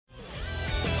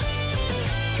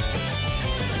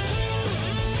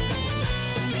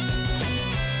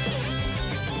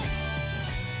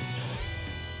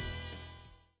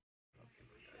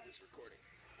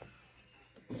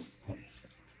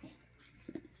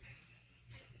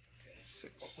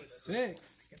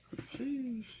6.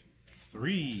 Sheesh.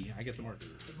 3. I get the marker.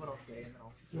 Is what I'll say, and then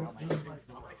I'll throw all my shit.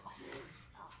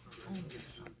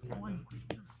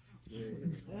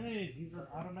 Hey, he's an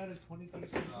automatic 23.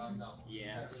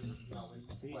 Yeah.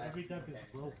 See, every duck is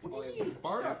broke.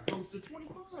 Bardock goes to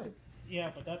 25.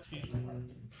 Yeah, but that's fusion.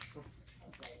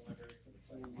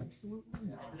 Absolutely.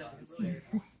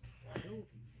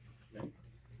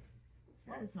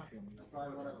 That is not the only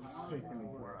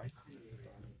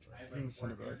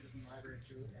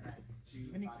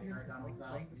Any experience with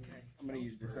playing this game? I'm gonna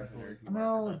use this as an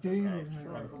No, Dave.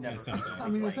 Essentially. I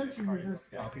mean, essentially, you're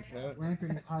just copycat.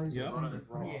 ranking as high as you Yep. can.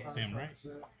 Damn right.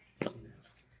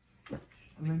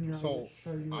 And then you're So,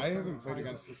 show you I haven't played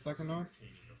against this deck enough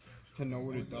to know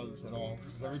what it does at all.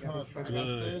 Because every time I played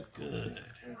against it, Good.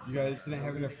 you guys didn't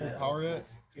have it at full power yet.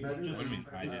 What do you mean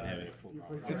I didn't have it at full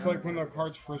power? It's like when the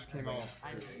cards first came out.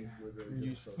 I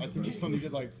think you still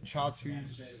needed like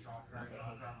Chatus.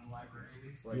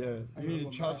 Yeah, you needed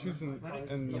Chatus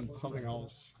and something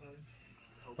else.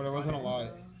 But it wasn't a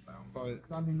lot. But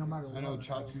I mean, no matter I know what.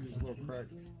 Chatus is a little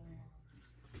cracked.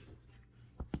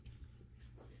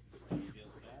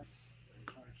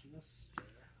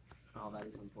 Oh, that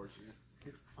is unfortunate.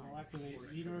 I'll activate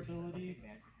leader ability.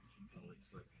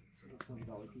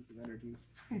 $20 piece of energy.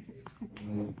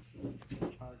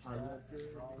 Charge that.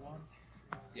 Draw 1.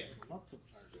 Yeah. Up to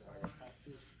charge.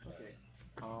 Okay.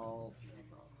 I'll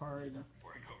card.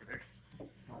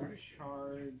 I'll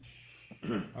charge.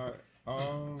 Alright,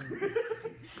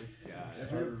 This guy.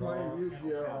 If you're playing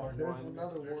Yu-Gi-Oh, there's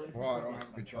another one. well, I don't have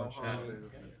a good charge.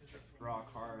 Draw a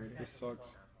card. This sucks.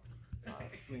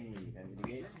 Swing lead and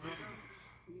negates.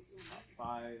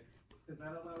 5. Because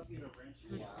that allows you to branch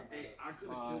your Hey, I could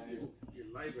have killed your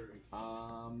library.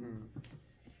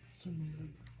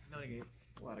 No negates.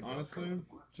 A lot of Honestly,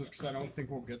 just because I don't think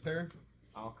we'll get there.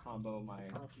 I'll combo my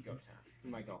Goten.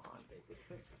 My Gohan.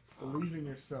 Believe in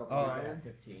yourself, Oh, man.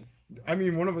 15. I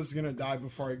mean, one of us is gonna die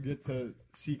before I get to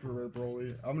Secret Rare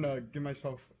Broly. I'm gonna give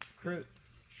myself crit.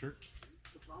 Sure.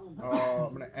 I'm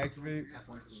gonna activate.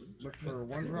 Look for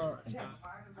one drop.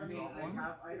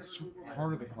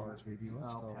 Heart of the cards, baby.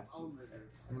 Let's go.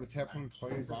 I'm gonna tap one,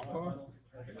 play Vampa.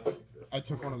 I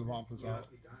took one of the Vampas out.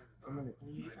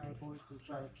 We are going to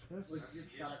charge this.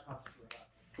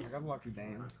 I got lucky,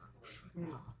 damn.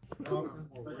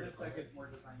 But this deck is more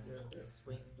designed to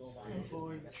Swing. I'm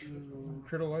going to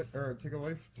Crit a life, or take a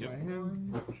life to Yep. my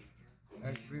hand.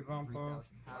 Activate Vampa.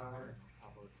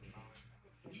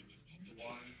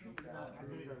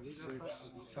 Six,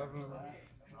 7.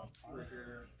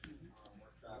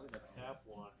 tap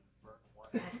 1.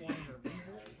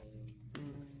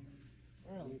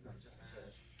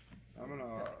 I'm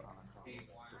gonna.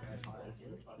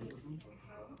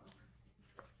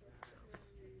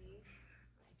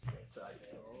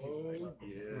 Oh,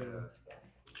 yeah.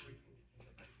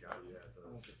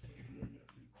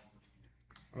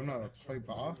 I'm gonna play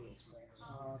Ba.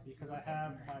 Because I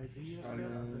have my Z And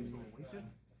then awaken.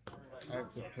 I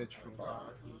have to pitch for Ba.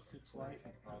 6 life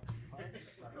and draw 2 cards.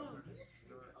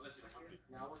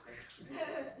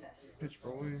 Pitch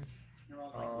Broly.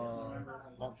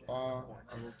 Off Ba. I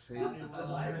will take.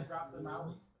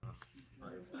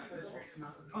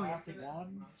 Oh, you have to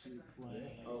 1 to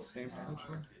play. Same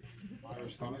potential. Or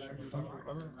astonishing potential,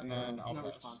 whatever. And then I'll No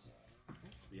pass. response.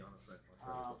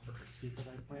 Because I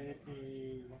played a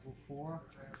level 4.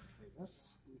 Play this.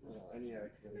 I'm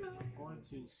going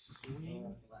to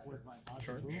swing with my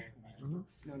Majin Buu.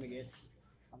 No negates.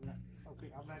 I'm gonna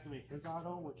activate his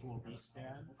auto, which will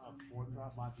respan a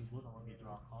 4-drop Majin Buu to let me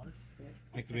draw a card.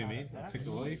 Activate me. Take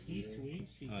the life. He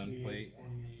swings. He And creates play.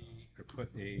 Or put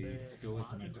a skill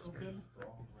list in my discard.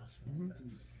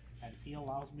 And he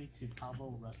allows me to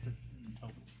combo rested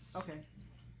tokens. Okay.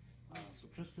 So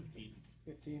just 15.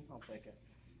 15. I'll take it.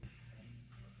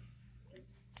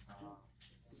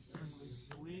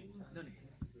 Swing. No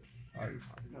negates. Alright.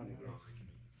 No negates.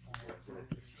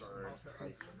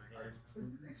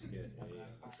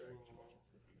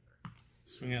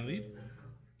 Swing and lead.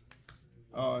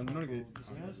 No negate.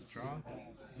 Yes. Draw.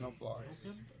 No blocks.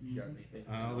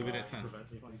 I'll leave it at 10. 25.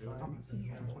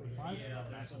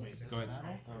 Go ahead.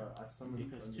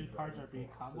 Because 2 cards are being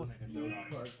comboed. I can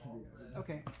draw.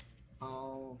 Okay.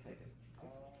 I'll take it.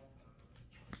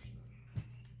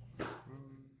 And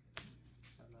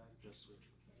then just switch.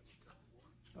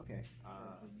 Okay.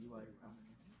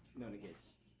 No negates.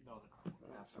 No, the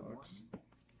After 1.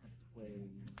 Play.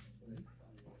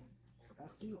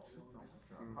 that's 2.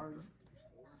 Card.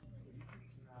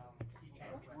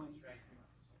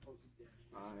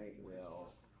 I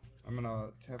will I'm gonna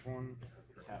tap one.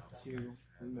 tap 2.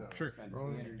 Sure. Spend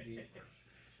Roll. some energy.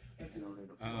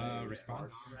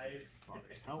 Response.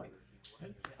 Help.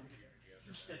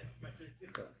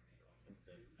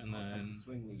 And then,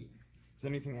 Swing lead. Does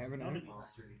anything happen to him?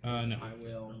 no, I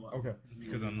will. Okay.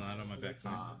 because I'm not on my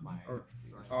backside. Or,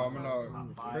 I'm gonna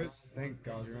crit. Thank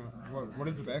God. You're not, what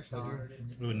does the backside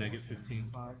do? Ooh, negative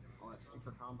 15.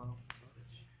 Super combo.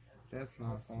 That's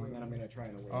not And then fun. I'm gonna try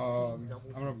and awaken.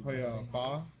 I'm gonna play a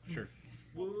Ba. Sure.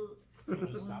 Can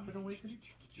you stop it awakening?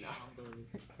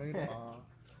 Play Ba.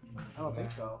 I don't think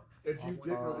so. If you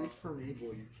get released from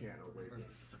evil, you can't awaken.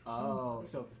 Oh,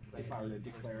 so if I were to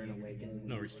declare an awakening.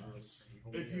 No response.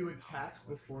 If you attack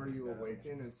before you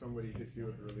awaken and somebody hits you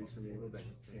with release from evil, then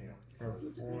you can't. Or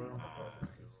 4.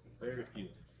 Very few.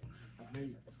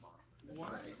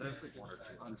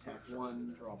 Untap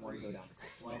 1, draw 1, go down to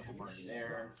 6 life. Marty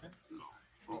there.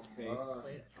 Full space.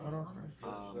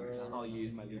 I'll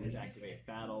use my leader to activate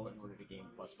battle in order to gain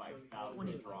plus 5,000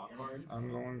 to draw a card. I'm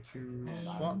going to And I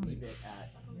swap. will leave it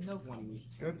at 20.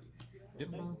 Good. Yep.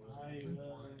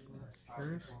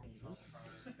 Curious.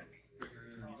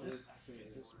 This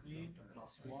speed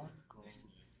plus 1.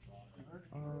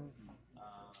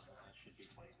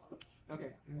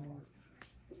 Okay.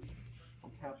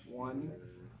 I'll tap 1.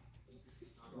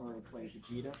 I'm going to play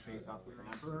Vegeta, face off with the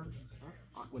Emperor.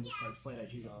 When this card's played, I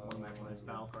choose one of my opponent's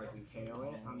battle cards and KO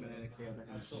it. I'm going to KO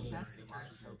the instant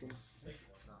tokens.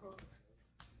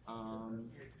 I'm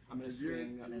going to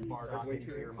swing an Bardock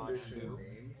into your Majin Buu.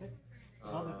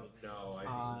 No, I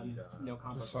just need, No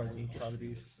combo. Just so I can try to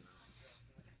be.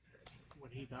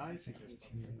 When he dies, he just.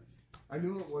 I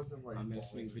knew it wasn't like. I'm going to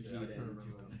swing Vegeta into him.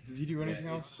 Does he do anything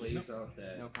else? plays out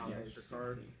that No combo. extra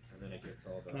card, and then it gets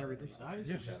all the. Can I read this? Dies?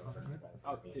 Yeah.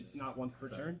 Oh, it's not once per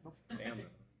turn? Damn.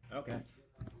 Okay.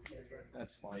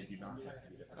 That's fine.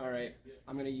 Alright,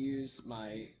 I'm going to use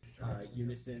my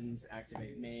Unison's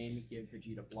activate main, give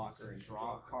Vegeta blocker, and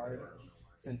draw a card.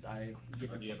 Since I've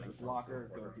given something blocker,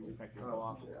 Goku's effective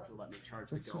off, which will let me charge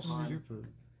the That's so Gohan. stupid.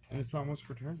 And it's not once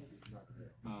per turn?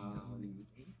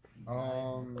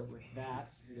 With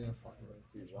that, Yeah.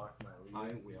 I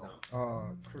will.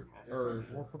 Or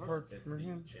walk apart from your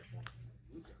hand?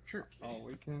 Sure. Oh,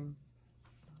 we can.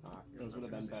 Those would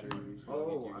have been better.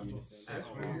 Oh, Unison.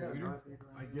 actually, yeah, no,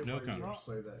 I get No why you counters.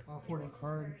 play that. 40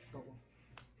 Card.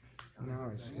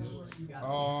 Nice.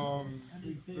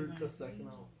 For the second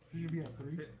out. You should be at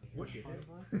 3.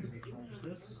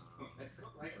 This.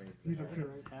 These are two,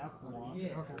 right? Tap 1.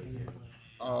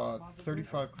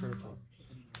 35 critical.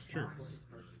 Sure.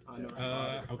 No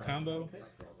I'll combo.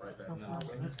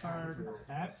 This card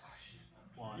attacks.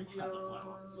 1.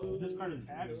 This card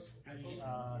attacks.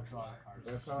 Draw a card.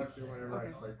 That's how I feel whenever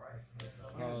I play.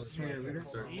 Swing your leader.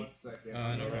 1 second.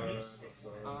 No counters.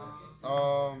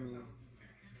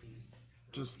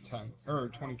 Just 10 or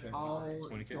 20k. I'll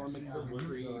 20K. dormant the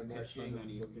tree, pitching on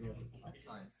you.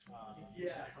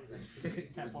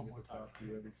 Tap 1 more time.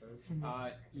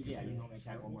 Yeah, you only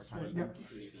attack 1 more time. You can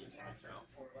continue the attack now.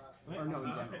 Or no, in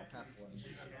general.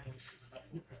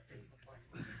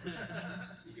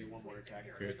 You get 1 more attack.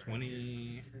 You're at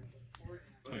 20.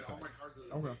 25.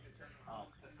 Okay.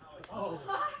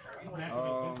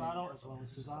 Activate his auto as well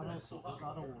as his auto, so his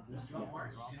auto will discard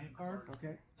the draw main card.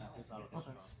 Okay. His auto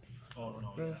discard.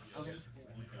 This. Okay.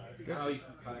 Good.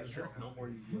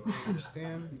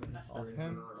 Stand off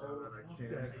him.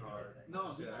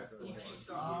 No, that's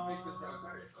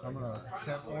I'm gonna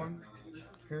tap 1.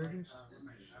 Parodies.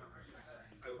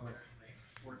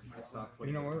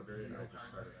 You know what?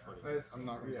 I'm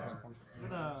not gonna tap 1. I'm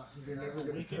gonna You're never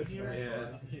gonna weaken touch here.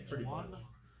 that. And hit 1.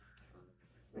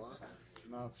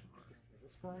 Not smart.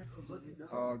 This card. Going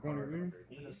to your leader.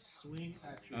 I'm gonna swing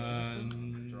at your No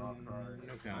I'm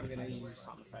counters. gonna use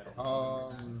homicidal.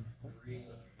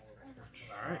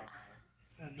 Alright.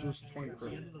 and just then 20 at the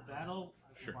end of the battle.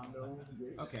 Sure.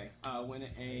 Okay. When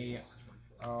a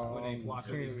blocker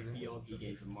swing leaves your the leader. field, he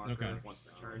gains a marker Okay. once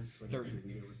per turn. 30.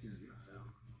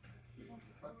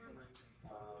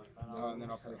 And then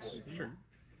I'll play this. Sure.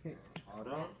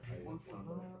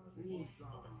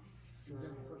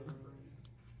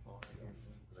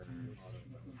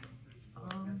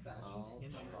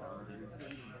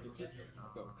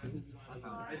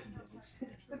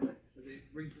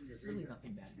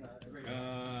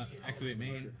 Activate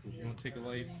main. You won't take a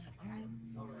life.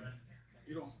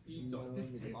 You don't eat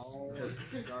though.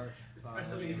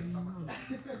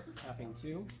 Tapping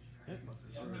 2.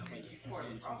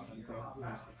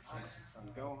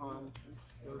 Gohan.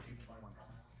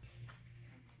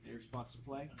 Any response to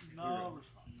play? No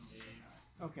response.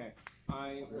 Okay.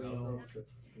 I will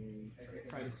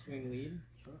try to swing lead.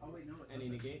 Any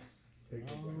negates? Yes.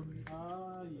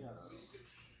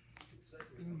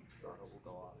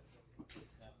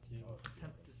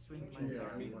 attempt to swing my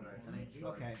Jeremy.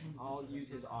 Okay, I'll use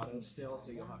his auto still,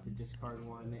 so you'll have to discard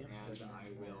one, and I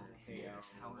will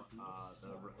KO the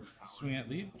rookie power. Swing at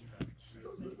lead.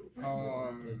 Just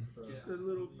a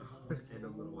little and a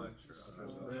little extra.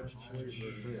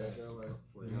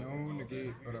 No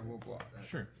negate, but I will block.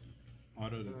 Sure.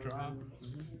 Auto to draw.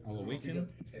 I'll awaken.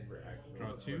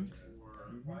 Draw 2.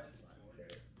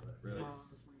 Really?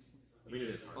 I mean, it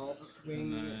is. I'll And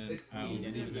swing. then I'll leave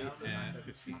it at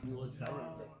 15. Alright,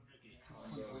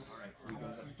 so he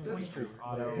goes up to 20 for his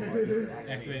auto.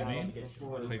 Activate main.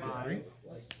 Play for 3.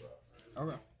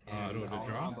 Okay. Auto to I'll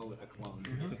draw. combo with a clone.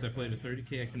 Since I played a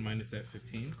 30k, I can minus at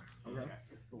 15. Okay.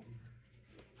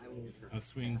 I'll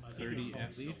swing 30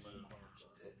 at lead.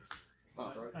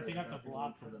 I think I have to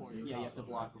block before you. Yeah, you have to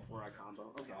block before I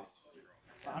combo. Okay.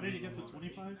 How did he get to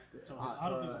 25? So his Uh,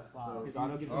 auto gives him 5. His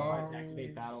auto gives him 5 to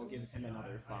activate battle, gives him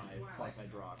another 5, plus I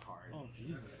draw a card. Oh,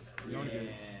 Jesus. Yeah.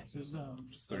 So it's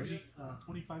Just 30.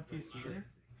 25k sweeter.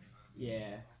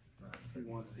 Yeah. He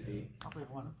wants to be. I'll play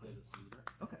one.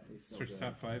 Okay. He's so Search good.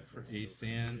 top 5 for a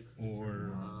sand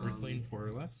or earthling 4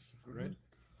 or less. Red.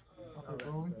 I'll play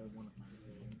bowling.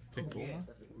 Take Bulma.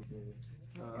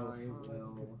 I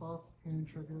will Buff, hand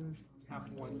triggers. tap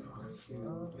 1 to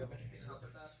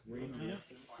swing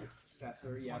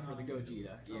successor. Yeah, for the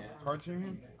Gogeta. Yeah. Cards in your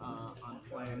hand? I'm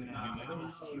playing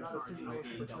his 2 cards might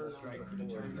be double strike for the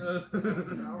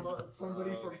turn.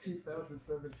 Somebody from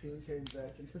 2017 came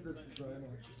back into the design.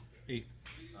 8.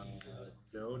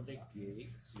 No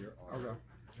negates. You're on. Okay.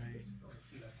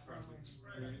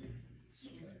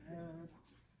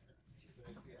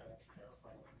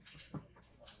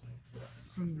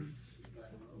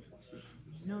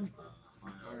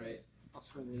 Alright, I'll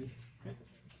swing lead.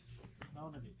 No,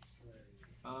 no need.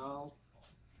 I'll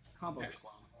combo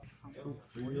Yes. clone.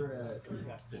 So you're at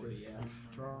 40, yeah.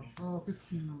 Draw. Oh,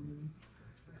 15 on me.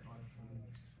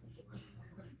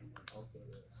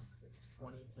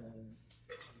 20 to 20,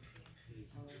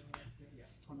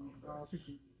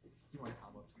 15. do you want to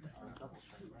combo Double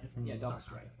strike, right? Yeah, double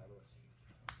strike.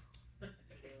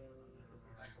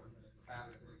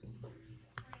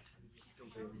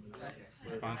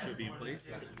 Response would be in place.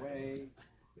 Way.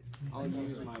 I'll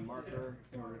use my marker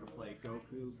in order to play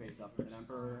Goku face up with an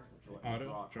Emperor, which will let me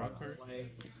Auto, draw a to card. play.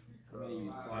 I'm gonna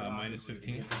use block, Minus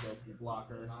 15. Goku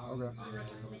blocker. Okay.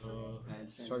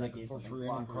 And since So I I get the gave plus something 3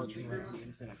 random blocker cards from leaders, there.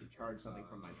 instant I can charge something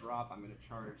from my drop. I'm gonna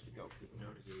charge the Goku. No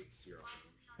negates. You're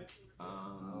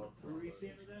on.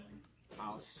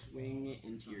 I'll swing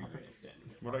into your unison.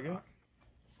 What'd I get?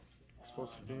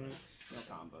 Supposed to be. No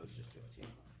combos, just 15.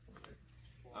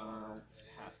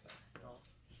 Pass that.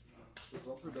 This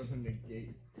also doesn't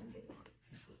negate.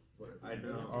 I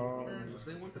know.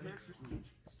 They want the masters.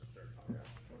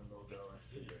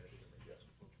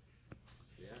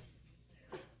 Yeah.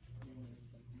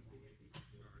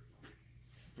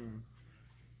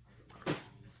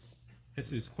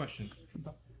 Jesus, question.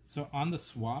 So on the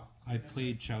swap, I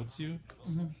played Chaozu.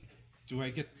 Do I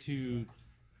get to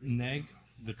neg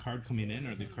the card coming in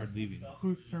or the card leaving?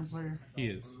 Who's turn player? He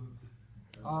is.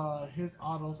 His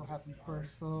autos will happen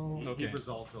first, so. Okay, He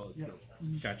resolves all his Yeah. skills.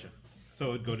 gotcha. So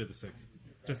it'd go to the 6.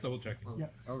 Just double checking. Yeah.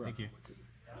 Okay. Thank you.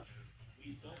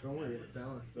 Don't worry, it's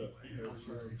balanced up.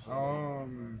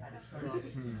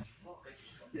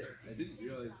 Yeah, I didn't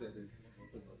realize that it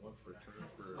wasn't the once per turn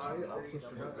for. I also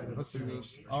forgot that. Let's do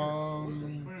this. We're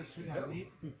gonna swing at lead.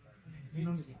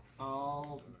 No need.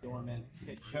 All dormant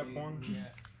pitch. Tap 1.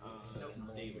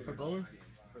 David. Hit roller.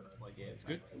 Like it's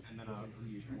good. And then I'll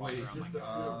use water on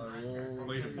my Roll.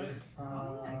 Wait a minute.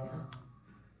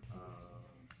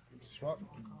 Swap.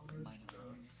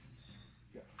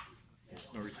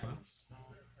 No response.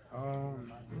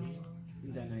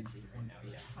 He's at 19 right now,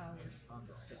 yeah.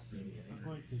 I'm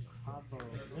going to combo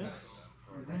this.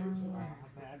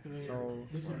 Activate So,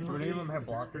 this do ability. any of them have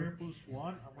blocker? Boost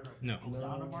 1. I'm gonna No. go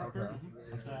down a marker.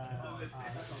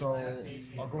 So,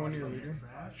 I'll go into your leader.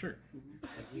 Sure.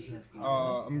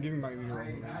 I'm giving my leader a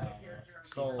leader.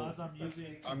 So, Because I'm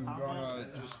using I'm gonna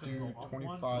just do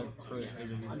 25 crit as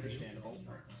a leader. Understandable.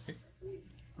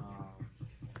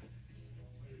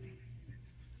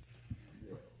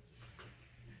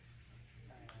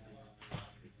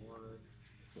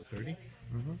 So 30.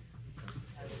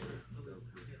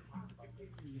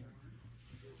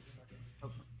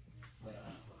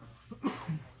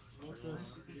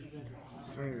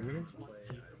 Swing your leader.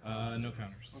 No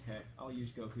counters. Okay, I'll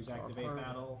use Goku's activate card.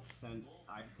 battle. Since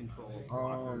I control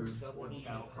Um, one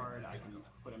battle card, I can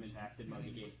put him into active mode.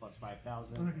 He gains plus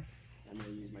 5,000. I'm going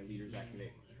to use my leader's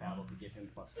activate battle to give him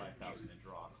plus 5,000 and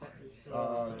draw a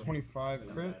card. 25 So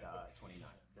I'm crit. at 29.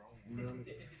 I'm gonna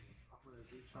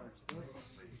recharge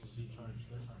this.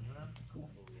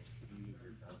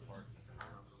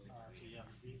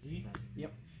 Easy.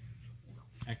 Yep.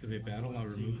 Activate battle. I'll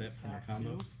remove that from your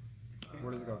combo.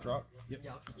 Where does it go? Drop? Yep.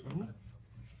 Yeah, I'll keep Mhm. it.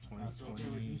 So we're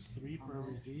gonna reduce 3 for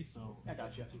every Z, so I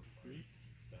gotcha. 2 for 3.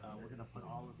 We're gonna put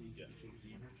all of these into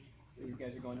Z energy. You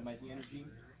guys are going to my Z energy.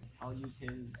 I'll use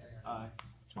his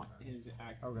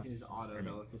Okay. his auto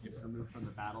though. If this is removed from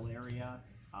the battle area,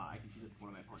 I can choose one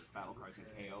of my opponent's battle cards and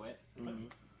KO it.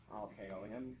 I'll KO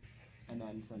him, and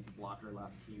then since a blocker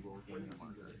left, he will gain the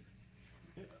marker.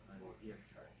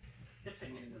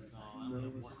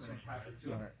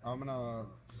 Alright, I'm gonna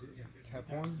tap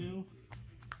one. 2.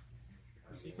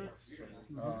 Secrets.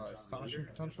 Astonishing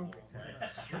potential.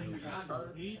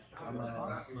 8. I'm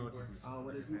gonna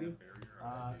What does he do?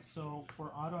 So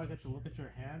for auto, I get to look at your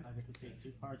hand. I get to take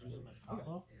 2 cards, use them as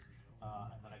combo,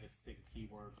 and then I get to take a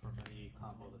keyword from any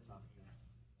combo that's on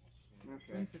here.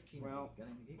 Okay. 15. Well, Got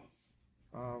any gates?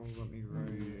 let me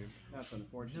write. that's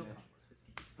unfortunate.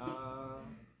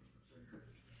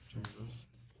 Change this.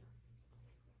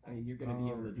 I mean, you're gonna be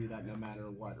able to do that no matter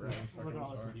what, right? So look at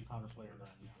all this counter slayer then.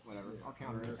 Yeah. Whatever. I'll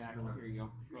counter attack. Here you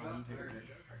go. Go ahead and take a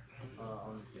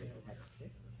pick. Attack 6.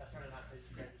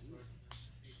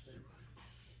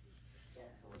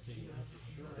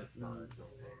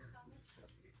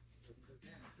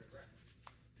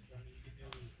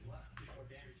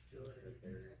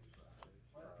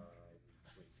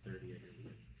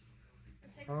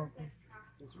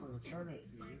 This for the turn. I'm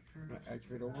gonna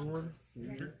activate Overlord.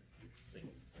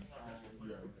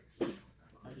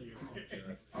 What do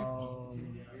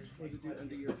you do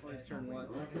under your opponent's turn? What?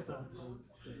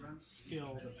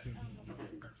 Skill that should be.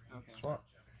 Okay. Swap.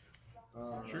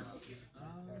 Sure.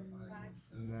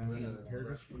 And then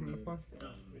Paragus come into play.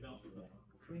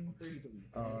 Swing 30.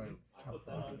 Top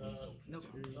 5. Nope.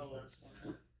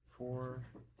 4.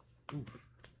 Oof.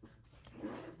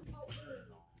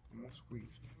 Almost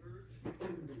squeezed.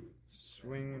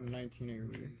 Swing 19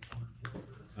 AoE.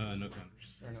 No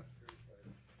counters. Fair enough.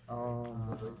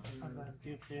 And then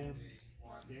give him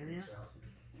barrier.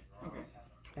 Okay.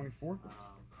 24.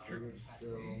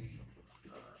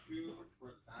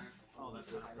 Oh,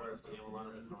 that's what I was a lot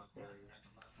of it on barrier.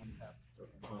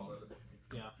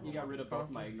 Yeah. You got rid of both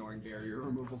my ignoring barrier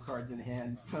removal cards in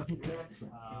hand, so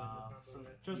So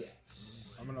just.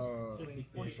 I'm gonna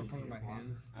put something in my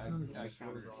hand. I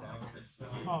counter attack.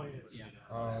 Oh, yeah.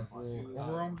 Roll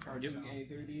Overwhelm. Charging any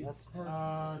 30s. Warp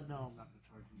card. No, I'm not gonna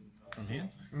charge you. From hand?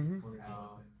 Mm-hmm.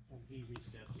 And he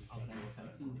restabs his stuff.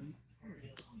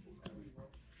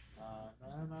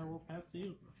 Then I will pass to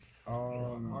you.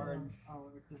 Hard.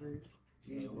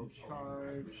 He will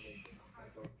charge.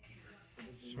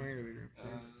 Swing your leader.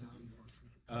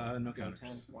 No Go 10.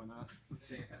 counters. Why not?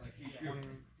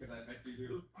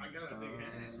 I got a big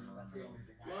hand.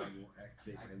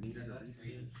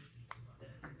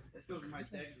 It's because my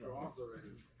deck draws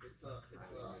already. It's a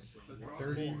draw.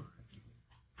 30.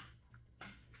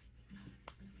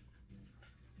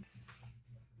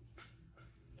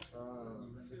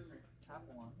 Top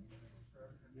 1.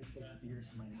 Replace the beers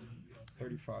in my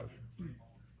 35.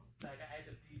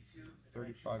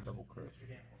 35 double crit.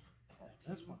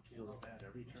 This one feels bad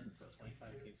every turn. It's a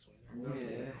 25k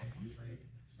swing. Yeah.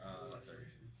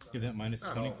 Give that minus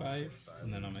 25,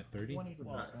 and then I'm at 30. 20 to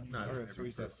Okay, so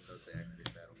he's dead.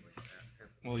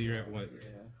 Well, you're at what?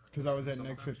 Because I was at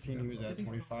neg 15, he was at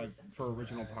 25 for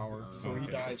original power. So he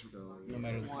dies no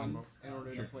matter the combo. In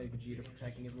order to play Vegeta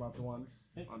protecting his loved ones,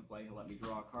 on play he'll let me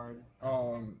draw a card.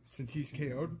 Since he's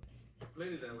KO'd I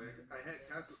played it that way. I had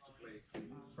castles to play.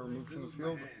 or removed from the This was my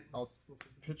field, hand. I'll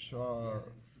pitch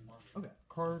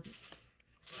card. I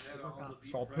had all the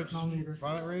So I'll pitch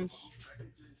Violent Rays,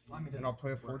 and I'll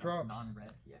play a 4-drop.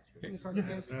 non-red. Yeah. And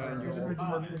use a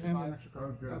card for him.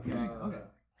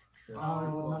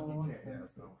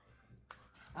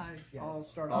 I'll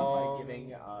start off by giving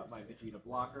my Vegeta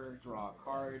blocker, draw a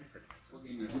card,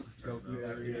 use Goku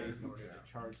every day in order to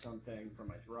charge something for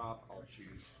my drop. I'll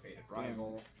choose Fated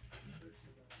Rival. I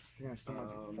think I still might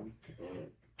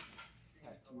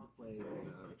Play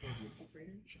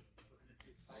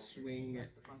swing,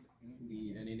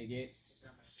 lead any negates.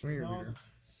 swing your leader.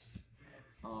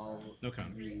 I'll No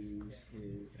counters. use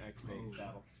his activate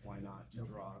battle. Why not? To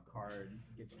draw a card,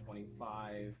 get to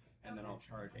 25, and then I'll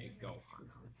charge a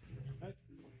Gohan.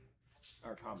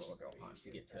 Or combo a Gohan to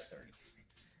get to 30.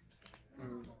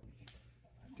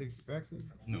 Takes the backseat.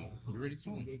 No, you already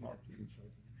swung.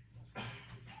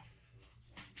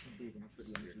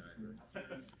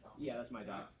 Yeah, that's my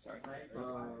dot. Sorry.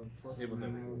 Table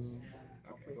Mm,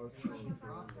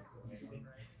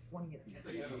 20 at the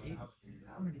end.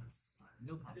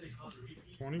 No competition.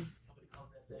 20.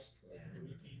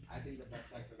 I think that's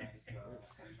like the next.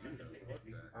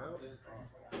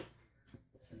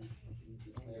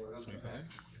 25.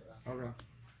 Okay.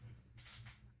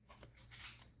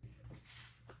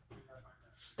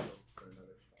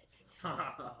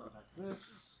 Like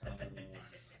this.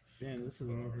 Damn, this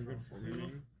isn't looking good for me,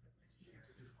 man.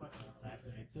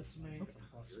 Activate this mate, it's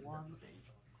a +1.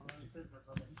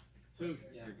 Two.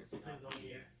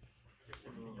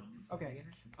 Okay.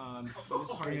 This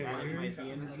target my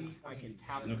Z energy. I can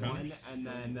tap No one counters? and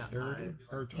then 30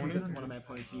 or choose 20? one of my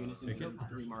opponent's units and get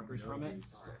 3 markers from it.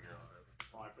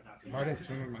 Why'd I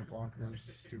swing with my blocker?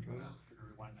 Stupid.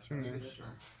 Swing there.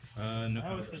 No I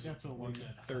always counters. forget to one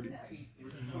 30.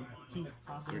 2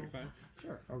 combo. 35.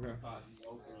 Sure. Okay.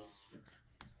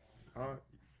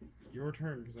 Your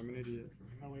turn, because I'm an idiot.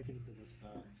 I'm awakening to this guy.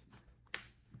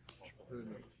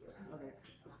 Okay.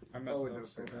 I messed Oh, up no,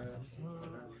 so so bad.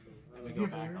 Let me go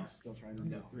back. I'll still try to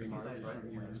get 3 markers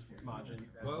from your margin.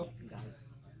 Well, So now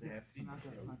just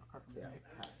my card from the deck.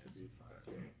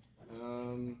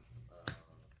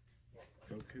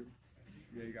 Goku.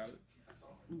 Yeah, you got it.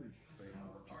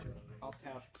 I'll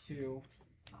tap 2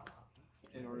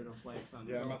 in order to play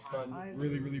something. Yeah, I messed up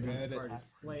really, really bad. Card is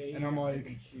played. And I'm I like-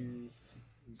 can choose.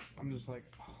 I'm just like,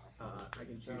 I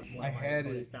can choose I one of my had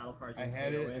opponent's it. battle cards I and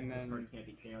had KO it, and This then card can't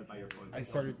be KO'd by your opponent I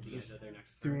until started the end just of their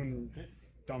next turn. doing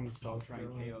dumb I'll stuff. try and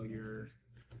KO your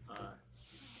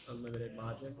unlimited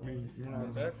margin. I mean, you're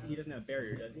not back. He doesn't have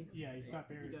barrier, does he? Yeah, he's got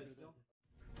He barrier. does still.